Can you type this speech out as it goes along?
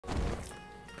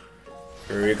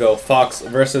Here we go. Fox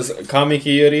versus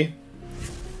Kamikiyuri.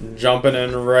 Jumping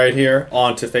in right here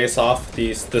on to face off.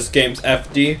 This game's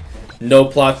FD. No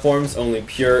platforms, only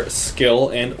pure skill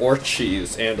and or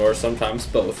cheese, and or sometimes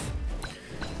both.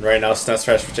 Right now,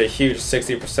 SnessFresh with a huge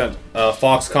 60%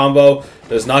 Fox combo.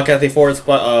 Does not get the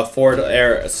forward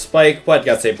air spike, but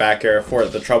gets a back air for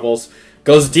the troubles.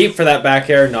 Goes deep for that back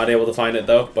air, not able to find it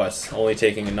though, but only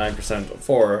taking a 9%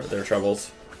 for their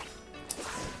troubles.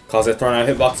 Kaze throwing out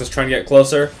hitboxes, trying to get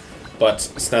closer, but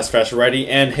SnessFresh ready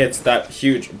and hits that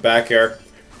huge back air.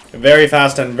 Very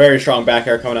fast and very strong back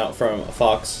air coming out from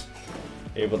Fox.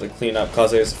 Able to clean up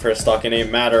Kaze's first stock in a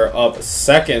matter of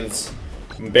seconds.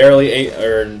 Barely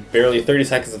 30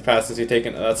 seconds have passed since he's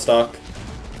taken that stock.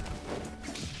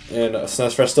 And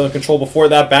SnessFresh still in control before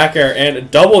that back air,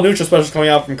 and double neutral specials coming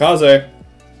out from Kaze.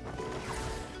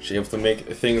 She's able to make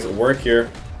things work here.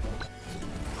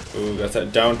 Ooh, that's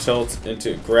that down tilt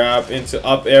into grab, into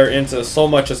up air, into so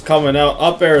much is coming out.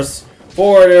 Up airs,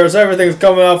 forward airs, everything's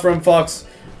coming out from Fox.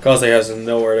 Kaze has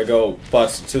nowhere to go but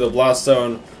to the blast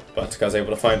zone. But Kaze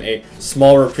able to find a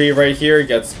small reprieve right here.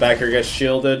 Gets back air, gets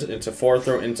shielded into forward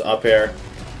throw, into up air.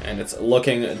 And it's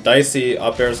looking dicey.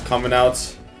 Up air's coming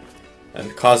out.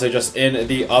 And Kaze just in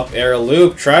the up air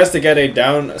loop. Tries to get a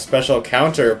down special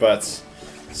counter, but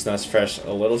SnessFresh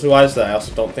a little too wise for that. I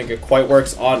also don't think it quite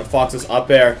works on Fox's up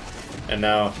air. And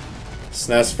now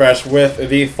SnessFresh with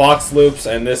the Fox loops.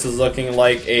 And this is looking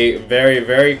like a very,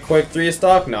 very quick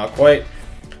 3-stock. Not quite.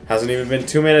 Hasn't even been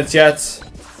 2 minutes yet.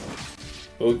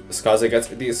 Ooh, Kaze gets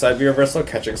the side B reversal,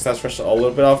 catching SnessFresh a little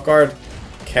bit off guard.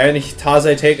 Can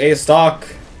Kaze take a stock?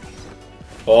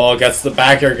 Oh, gets the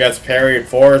back air, gets parried,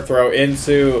 forward throw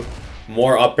into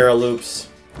more up air loops.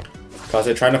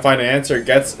 Kaze trying to find an answer,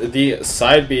 gets the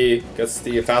side B, gets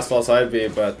the fastball side B,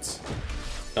 but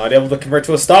not able to convert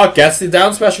to a stock. Gets the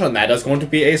down special, and that is going to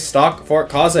be a stock for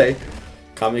Kaze.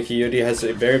 Kamikiyuri has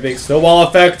a very big snowball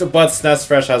effect, but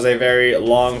SnessFresh has a very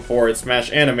long forward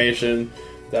smash animation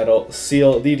that'll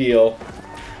seal the deal.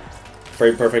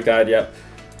 Frame perfect ad, yep.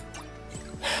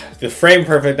 The frame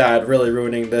perfect ad really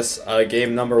ruining this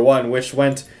game number 1, which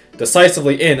went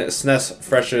decisively in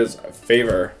SnessFresh's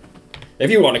favor.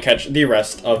 If you want to catch the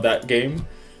rest of that game,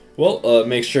 well,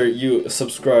 make sure you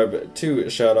subscribe to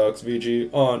Shadowx VG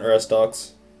on or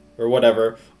SDocs or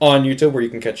whatever on YouTube, where you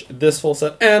can catch this full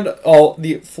set and all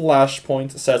the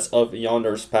Flashpoint sets of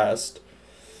Yonder's Past.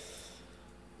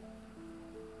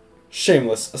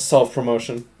 Shameless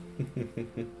self-promotion.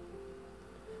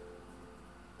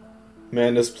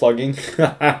 Man is plugging.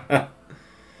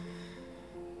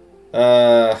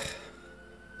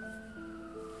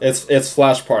 It's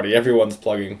Flash Party. Everyone's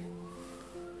plugging.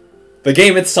 The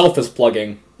game itself is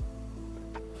plugging.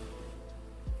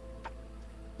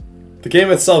 The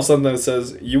game itself sometimes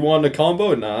says, "You want a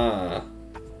combo?" Nah.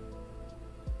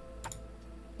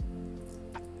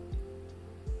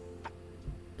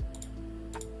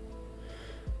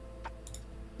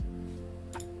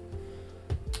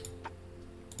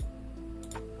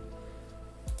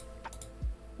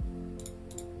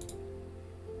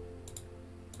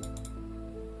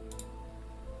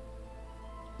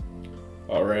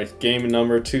 Alright, game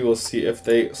number 2. We'll see if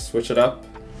they switch it up.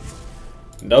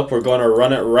 Nope, we're going to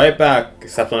run it right back,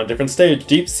 except on a different stage.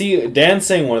 Deep Sea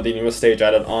Dancing, one of the newest stage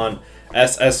added on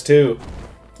SS2.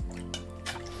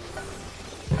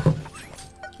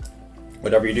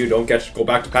 Whatever you do, don't go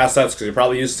back to past sets, because you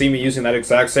probably see me using that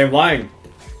exact same line.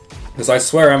 Because I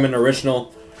swear I'm an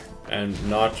original, and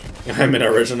not... I'm an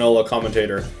original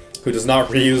commentator who does not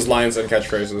reuse lines and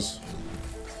catchphrases.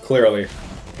 Clearly.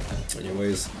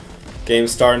 Anyways... Game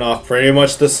starting off pretty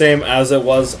much the same as it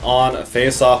was on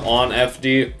face-off on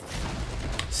FD.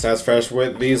 SnessFresh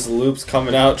with these loops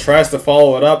coming out, tries to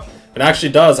follow it up, and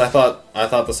actually does. I thought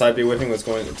the side B whipping was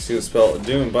going to spell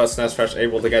doom, but SnessFresh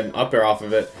able to get an up air off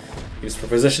of it. Used for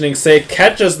positioning sake,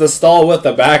 catches the stall with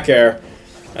the back air,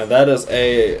 and that is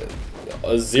a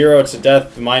 0 to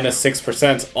death minus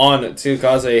 6% on to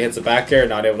Kaze. Hits a back air,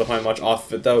 not able to find much off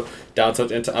of it though. Down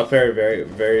tilt into up air, very,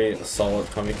 very solid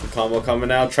combo coming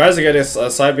out. Tries to get his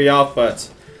side B off, but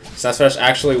SnessFresh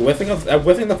actually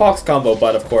whiffing the Fox combo,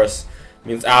 but of course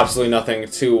means absolutely nothing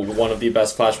to one of the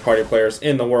best Flash Party players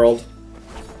in the world.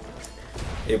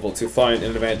 Able to find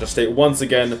an advantage state once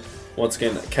again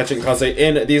catching Kaze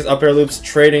in these up air loops,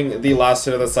 trading the last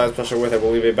hit of the side special with, I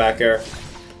believe, a back air.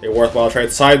 A worthwhile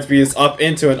trade. Side B is up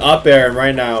into an up air, and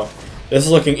right now this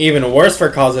is looking even worse for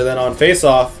Kaze than on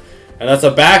face-off. And that's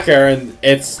a back air, and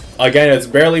it's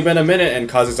barely been a minute, and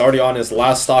Kaze's already on his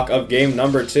last stock of game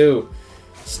number 2.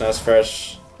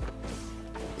 SnessFresh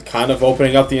kind of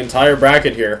opening up the entire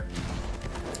bracket here.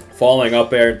 Falling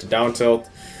up air to down tilt.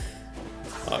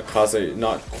 Kaze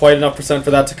not quite enough percent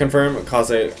for that to confirm.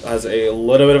 Kaze has a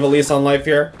little bit of a lease on life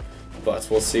here, but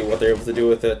we'll see what they're able to do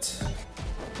with it.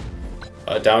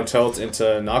 Down tilt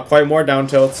into not quite more down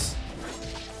tilts.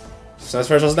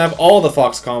 SnessFresh doesn't have all the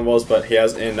Fox combos, but he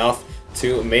has enough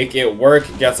to make it work.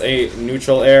 Gets a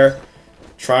neutral air.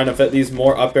 Trying to fit these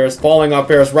more up airs, falling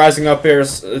up airs, rising up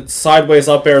airs, sideways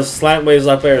up airs, slantways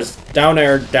up airs, down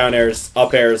airs,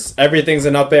 up airs. Everything's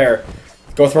in up air.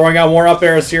 Go throwing out more up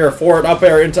airs here. Forward up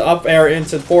air,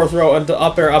 into fourth row, into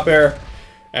up air.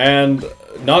 And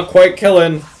not quite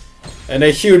killing. And a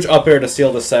huge up air to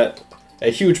seal the set. A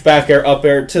huge back air up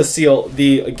air to seal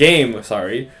the game,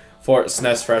 sorry, for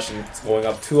SnessFresh. And it's going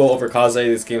up 2-0 over Kaze.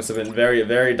 These games have been very,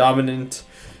 very dominant.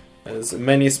 As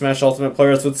many Smash Ultimate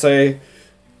players would say,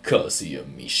 Kazuya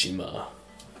Mishima.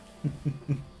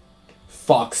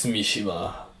 Fox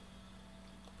Mishima.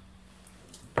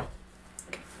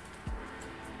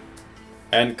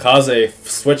 And Kaze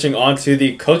switching onto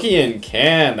the Cookie and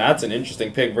Can. That's an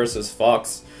interesting pick versus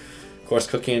Fox. Of course,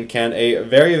 Cookie and Can, a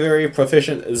very, very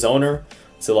proficient zoner.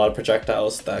 It's a lot of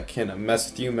projectiles that can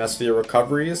mess with you, mess with your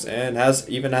recoveries, and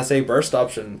even has a burst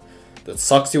option that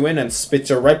sucks you in and spits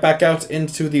you right back out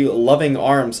into the loving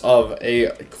arms of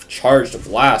a charged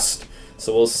blast.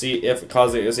 So we'll see if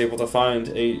Kaze is able to find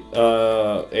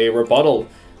a rebuttal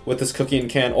with this Cookie and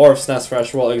Can, or if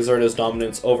SnessFresh will exert his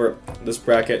dominance over this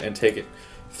bracket and take it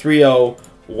 3-0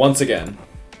 once again.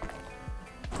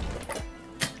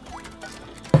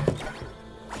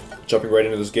 Jumping right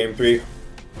into this game 3.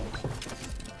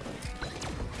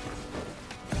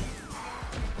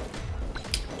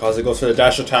 Kaze goes for the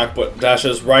dash attack, but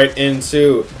dashes right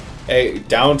into a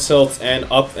down tilt and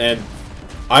up, and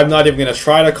I'm not even going to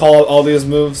try to call out all these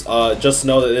moves. Just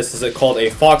know that this is called a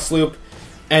Fox loop,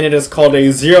 and it is called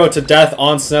a 0 to death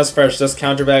on SnessFresh. This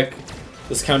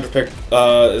counter pick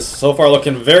is so far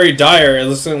looking very dire.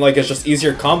 It's looking like it's just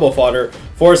easier combo fodder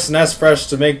for SnessFresh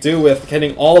to make do with,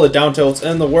 hitting all the down tilts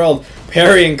in the world,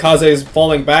 parrying Kaze's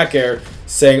falling back air,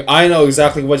 saying, I know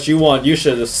exactly what you want. You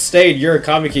should have stayed. You're a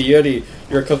Kamiki Yuri.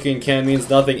 Your Cookie and Can means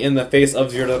nothing in the face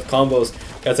of 0 death combos.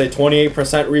 That's a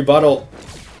 28% rebuttal.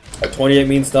 A 28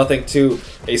 means nothing to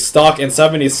a stock in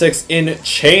 76 in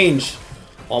change.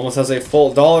 Almost has a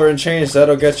full dollar in change.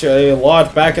 That'll get you a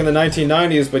lot back in the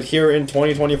 1990s, but here in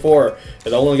 2024,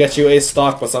 it'll only get you a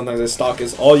stock, but sometimes a stock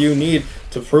is all you need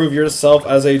to prove yourself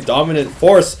as a dominant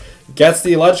force. Gets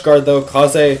the ledge guard though.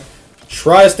 Kaze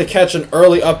tries to catch an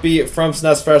early upbeat from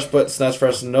SnessFresh, but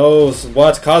SnessFresh knows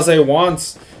what Kaze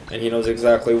wants, and he knows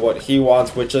exactly what he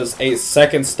wants, which is a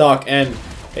second stock and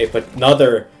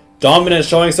another dominant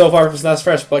showing so far from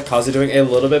SnessFresh, but Kaze doing a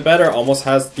little bit better. Almost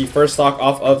has the first stock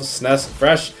off of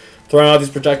SnessFresh, throwing out these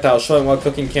projectiles, showing what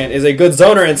Cookie and Can is a good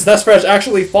zoner, and SnessFresh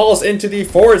actually falls into the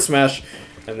forward smash,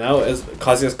 and now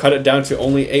Kaze has cut it down to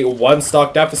only a 1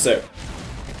 stock deficit,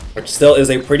 which still is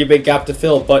a pretty big gap to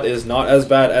fill, but is not as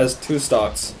bad as 2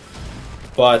 stocks.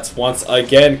 But once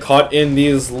again, caught in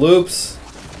these loops,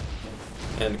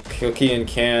 and Cookie and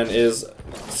Can is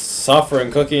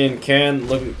suffering. Cookie and Can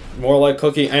looking more like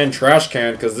Cookie and Trash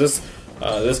Can, because this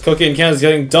Cookie and Can is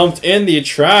getting dumped in the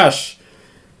trash.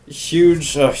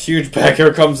 Huge back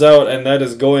air comes out, and that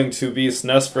is going to be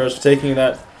SnessFresh taking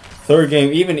that third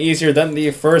game even easier than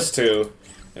the first 2.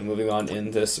 And moving on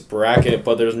in this bracket,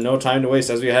 but there's no time to waste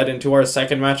as we head into our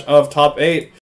second match of top 8.